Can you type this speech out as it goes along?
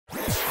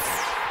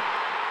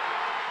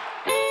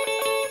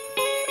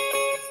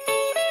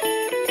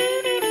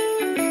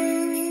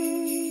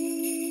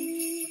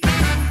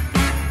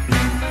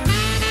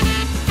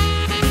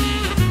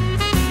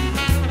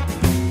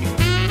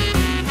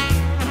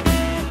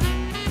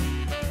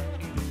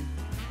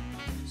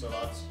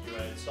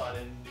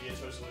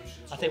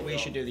think we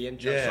should do the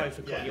intro. Yeah. Sorry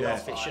for cutting you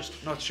off. It's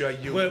just not sure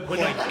you we're quite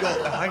not,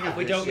 got the hang of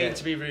we this don't mean yet.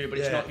 to be rude, but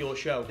it's not your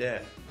show. Yeah.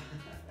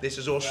 This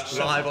is us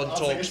live on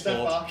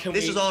TalkSport.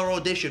 This is our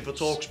audition for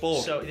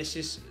TalkSport. So this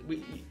is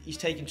he's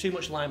taking too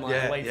much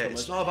limelight away from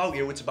us. It's not about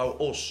you, it's about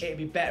us. It'd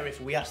be better if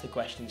we ask the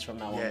questions from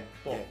now on.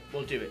 But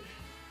we'll do it.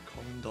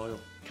 Conan Doyle.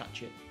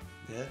 Catch it.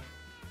 Yeah.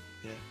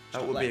 Yeah.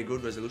 That would be a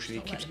good resolution.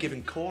 He keeps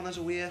giving corners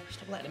away.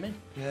 Stop letting him in.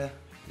 Yeah.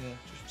 Yeah.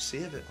 Just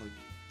save it.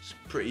 It's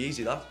pretty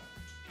easy, that.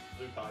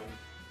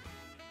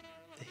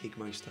 The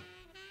Higmeister.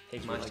 The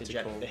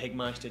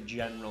Higmeister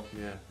General.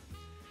 Yeah.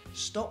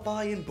 Stop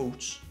buying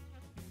boots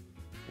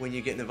when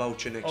you're getting a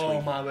voucher next week.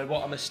 Oh my word,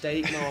 what a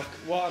mistake, Mark.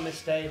 What a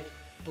mistake.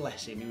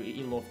 Bless him,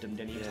 he loved them,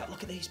 didn't he? He was like,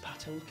 look at these,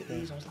 Pato, look at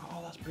these. I was like,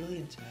 oh, that's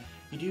brilliant.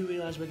 You do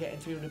realise we're getting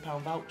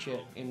 £300 voucher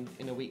in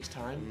a week's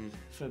time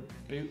for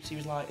boots? He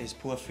was like... His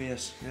poor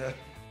face, yeah.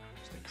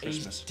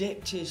 He's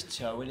dipped his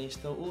toe and he's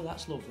thought, oh,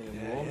 that's lovely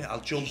and warm. Yeah,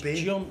 I'll jump in.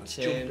 Jumped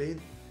in.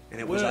 And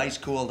it was ice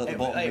cold at the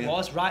bottom. It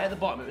was, right at the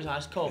bottom, it was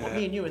ice cold. But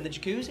me and you in the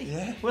jacuzzi.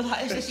 Yeah. We're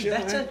like, this is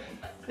better.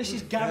 This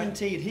is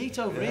guaranteed heat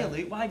over here,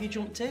 Luke. Why have you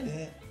jumped in?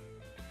 Yeah.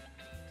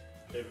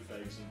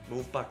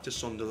 Move back to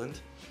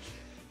Sunderland.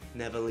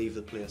 Never leave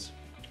the place.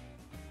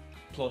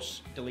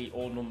 Plus, delete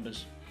all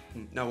numbers.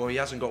 No, well, he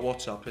hasn't got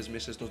WhatsApp. His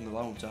missus doesn't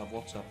allow him to have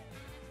WhatsApp.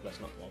 Let's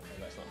not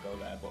go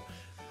there, but...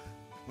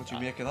 What do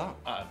you make of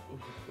that?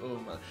 Oh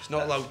man. It's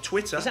not allowed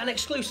Twitter. Is that an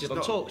exclusive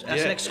on Talk?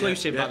 That's an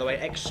exclusive, by the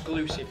way.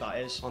 Exclusive, that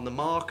is. On the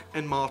Mark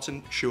and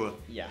Martin Show.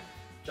 Yeah.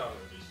 Oh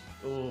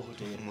dear. Oh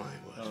my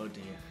word. Oh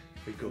dear.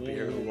 We could be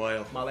here a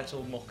while. My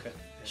little mucker.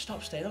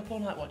 Stop staying up all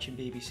night watching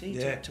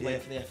BBC to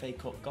wait for the FA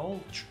Cup goal.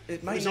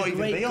 It might not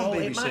even be on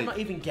BBC. It might not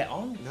even get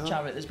on,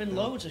 Jarrett. There's been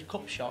loads of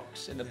cup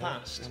shocks in the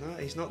past. I know,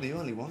 he's not the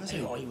only one, is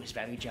he? Oh, he was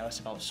very jealous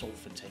about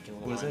Salford taking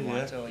all the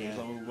limelight.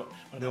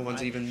 No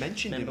one's even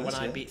mentioned him. Remember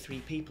when I beat 3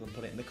 people and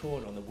put it in the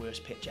corner on the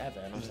worst pitch ever?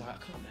 And I was like, I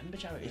can't remember,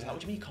 Jarrett. He's like, what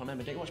do you mean you can't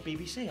remember? Don't you watch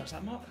BBC? I was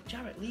like, Mark,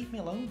 Jarrett, leave me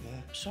alone.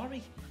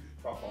 Sorry.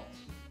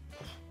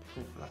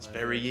 That's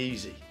very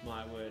easy.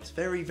 My word. It's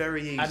very,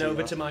 very easy. And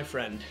over to my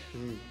friend.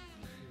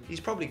 He's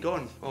probably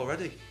gone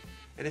already.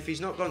 And if he's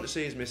not gone to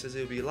see his missus,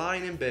 he'll be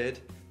lying in bed,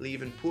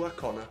 leaving poor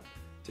Connor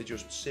to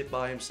just sit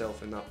by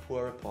himself in that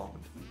poor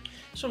apartment.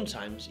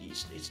 Sometimes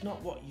it's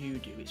not what you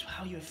do, it's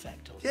how you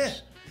affect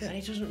others. Yeah. And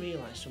he doesn't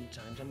realise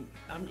sometimes,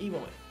 he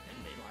won't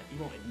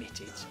admit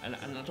it, and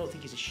I don't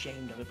think he's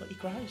ashamed of it, but he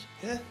cries.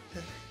 Yeah.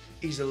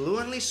 He's a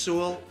lonely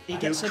soul who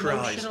cries.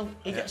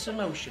 He gets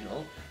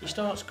emotional, he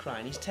starts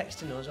crying, he's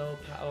texting us, oh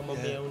Pat, I'm on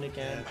my own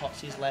again,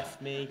 Potsy's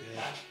left me,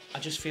 I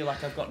just feel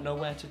like I've got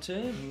nowhere to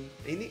turn.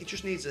 He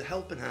just needs a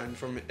helping hand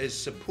from his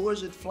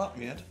supposed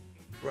flatmate,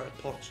 Brad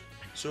Potts.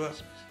 So,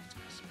 it's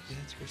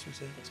Christmas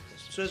Eve.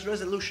 So his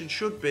resolution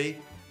should be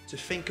to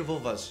think of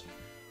others.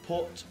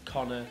 Put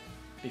Connor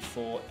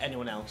before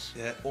anyone else,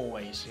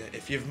 always. Yeah.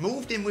 If you've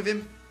moved in with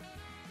him,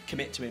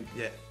 commit to him.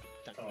 Yeah.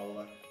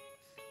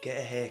 Get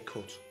a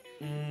haircut.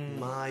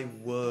 My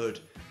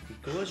word. He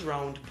goes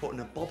round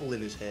putting a bobble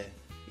in his hair.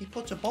 He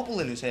puts a bobble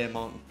in his hair,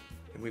 Martin.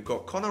 And we've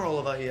got Connor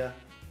Oliver here,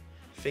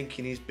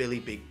 thinking he's Billy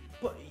Beep.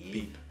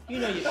 Beep. You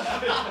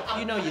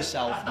know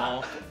yourself,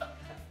 Mark.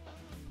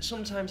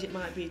 Sometimes it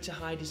might be to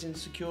hide his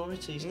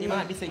insecurities. You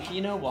might be thinking,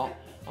 you know what?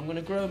 I'm going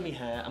to grow my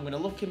hair, I'm going to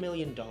look $1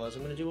 million, I'm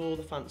going to do all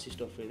the fancy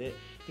stuff with it,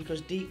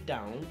 because deep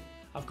down,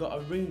 I've got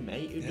a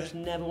roommate who just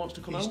never wants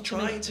to come home to me. He's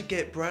trying to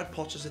get Brad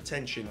Potter's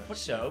attention.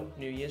 So,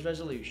 New Year's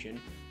resolution,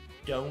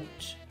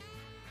 don't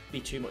be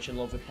too much in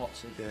love with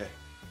Potsy. Yeah,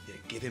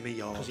 give him a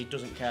yard. Because he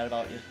doesn't care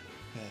about you.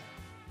 Yeah.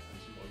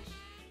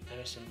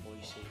 Harrison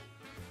Boyce.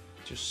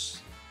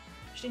 Just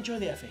enjoy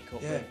the FA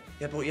Cup.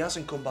 Yeah, but he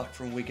hasn't come back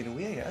from Wigan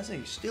away yet, has he?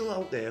 He's still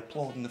out there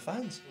applauding the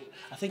fans.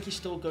 I think he's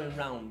still going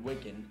round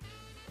Wigan,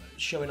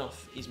 showing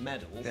off his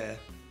medal. Yeah.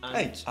 And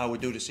hey, I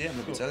would do the same,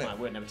 let me tell you. I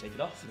would never take it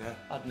off. Yeah.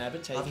 I'd never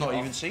take it off. I've not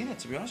even seen it,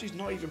 to be honest. He's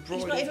not even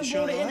brought it in. He's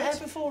not even brought it in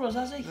ever for us,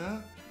 has he?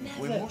 No.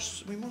 Never.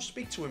 We must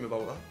speak to him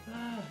about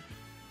that.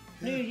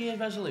 New Year's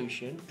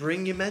resolution.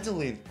 Bring your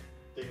medal in.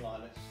 Dean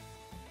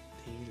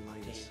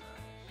Linus.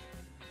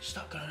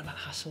 Stop going on about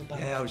Hasselbank.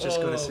 Yeah, I was just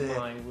going to say.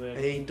 My word.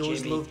 He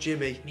does love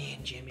Jimmy. Me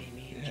and Jimmy.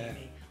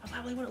 I was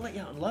like, well, he wouldn't let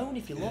you out on loan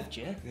if he loved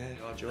you. Yeah,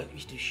 He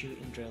used to do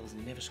shooting drills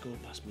and he never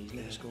scored past me. He's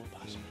never scored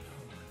past me.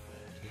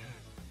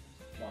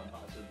 Oh my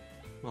word.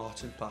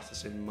 Martin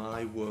Patterson,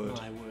 my word.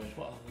 My word.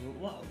 What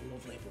a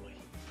lovely boy.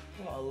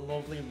 What a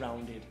lovely,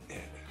 rounded,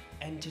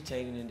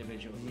 entertaining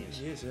individual he is.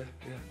 He is, yeah.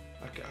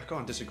 I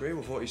can't disagree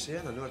with what he's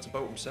saying. I know it's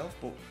about himself,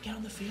 but... Get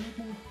on the field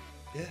more.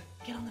 Yeah.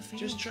 Get on the field.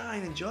 Just try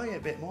and enjoy it a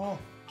bit more.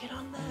 Get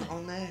on there.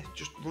 On there,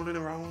 just running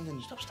around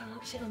and... Stop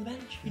sitting on the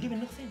bench. You're doing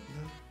nothing.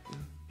 No.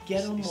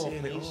 Get on more,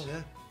 please.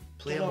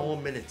 Play more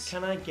minutes.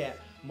 Can I get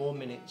more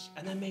minutes?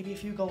 And then maybe a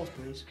few goals,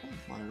 please. Oh,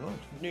 my word.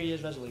 New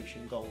Year's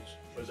resolution, goals.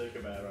 Jose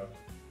Cabero.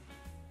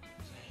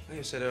 Like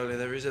I said earlier,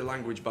 there is a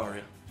language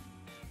barrier.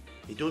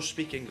 He does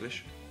speak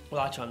English.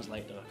 Well, I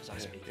translate though, because I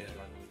speak his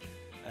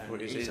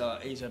language.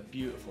 He's a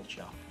beautiful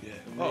chap. Yeah.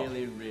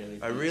 Really.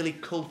 A really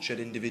cultured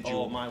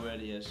individual. Oh, my word,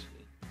 he is.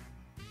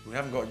 We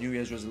haven't got a New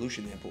Year's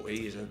resolution yet, but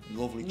he is a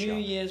lovely chap. New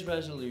Year's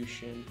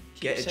resolution.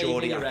 Get a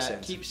Geordie your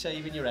accent. Keep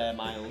saving your air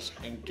miles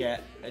and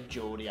get a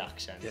Geordie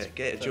accent. Yeah,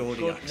 get a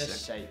Geordie For goodness accent.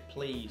 sake,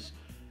 please.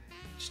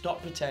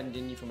 Stop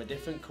pretending you're from a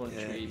different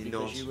country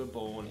because you were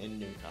born in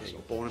Newcastle. Yeah,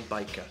 you're born in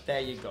Biker. There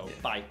you go,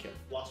 Yeah. Biker.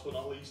 Last but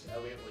not least,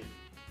 Elliot Lee.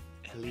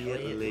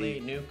 Elliot Lee.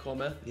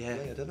 Newcomer. Yeah,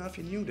 I don't know if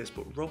you knew this,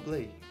 but Rob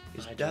Lee,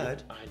 his I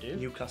dad, do.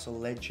 Newcastle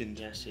legend.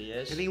 Yes, he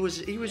is. And he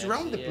was Yes,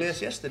 round the he place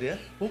is. yesterday.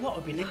 Well, what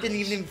would be He nice? didn't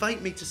even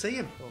invite me to see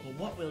him. Well,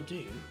 what we'll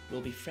do,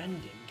 we'll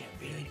befriend him, get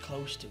really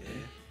close to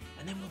him,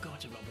 and then we'll go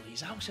to Rob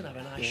Lee's house and have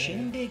a nice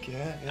shindig.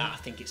 Yeah. I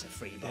think it's a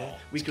free ball. Yeah.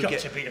 It's got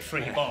to be a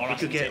free ball. We could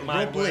hasn't get it?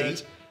 My Rob Lee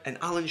word. and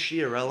Alan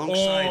Shearer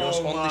alongside us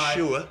on the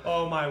shore.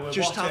 Oh my word!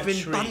 Just what a having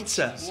treat.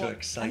 banter. So What-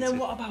 excited. And then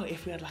what about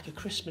if we had like a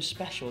Christmas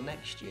special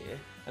next year,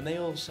 and they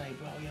all say,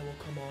 "Bro, yeah, well,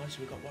 come on." So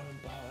we've got Warren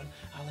Barton,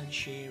 Alan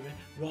Shearer,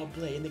 Rob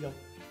Lee, and they go,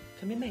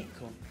 "Can we make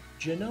come?"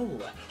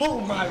 Janola. Oh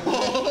my word!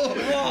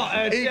 What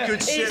a He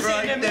could sit he's in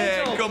right the there.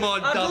 middle. Come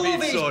on, I love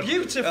David, it. son. He's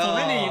beautiful, Oh.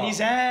 isn't he? And his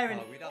hair.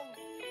 And